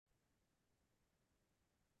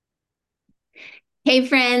Hey,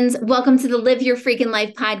 friends, welcome to the Live Your Freaking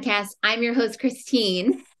Life podcast. I'm your host,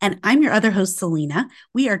 Christine. And I'm your other host, Selena.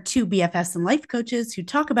 We are two BFFs and life coaches who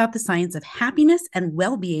talk about the science of happiness and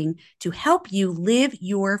well being to help you live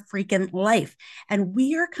your freaking life. And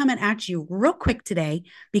we are coming at you real quick today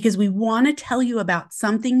because we want to tell you about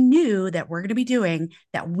something new that we're going to be doing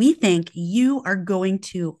that we think you are going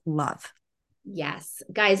to love. Yes,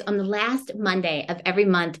 guys, on the last Monday of every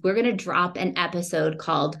month, we're going to drop an episode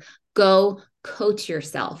called Go Coach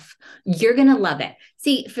Yourself. You're going to love it.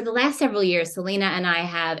 See, for the last several years, Selena and I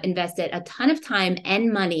have invested a ton of time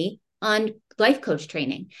and money on life coach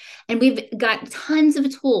training. And we've got tons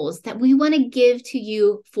of tools that we want to give to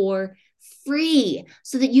you for free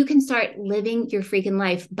so that you can start living your freaking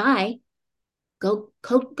life by go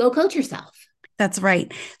coach yourself. That's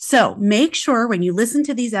right. So make sure when you listen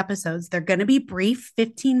to these episodes, they're going to be brief,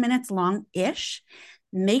 15 minutes long ish.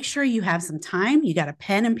 Make sure you have some time, you got a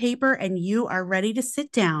pen and paper, and you are ready to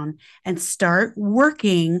sit down and start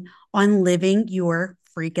working on living your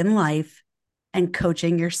freaking life and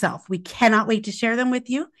coaching yourself. We cannot wait to share them with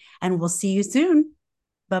you, and we'll see you soon.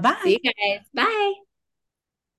 Bye bye. See you guys. Bye.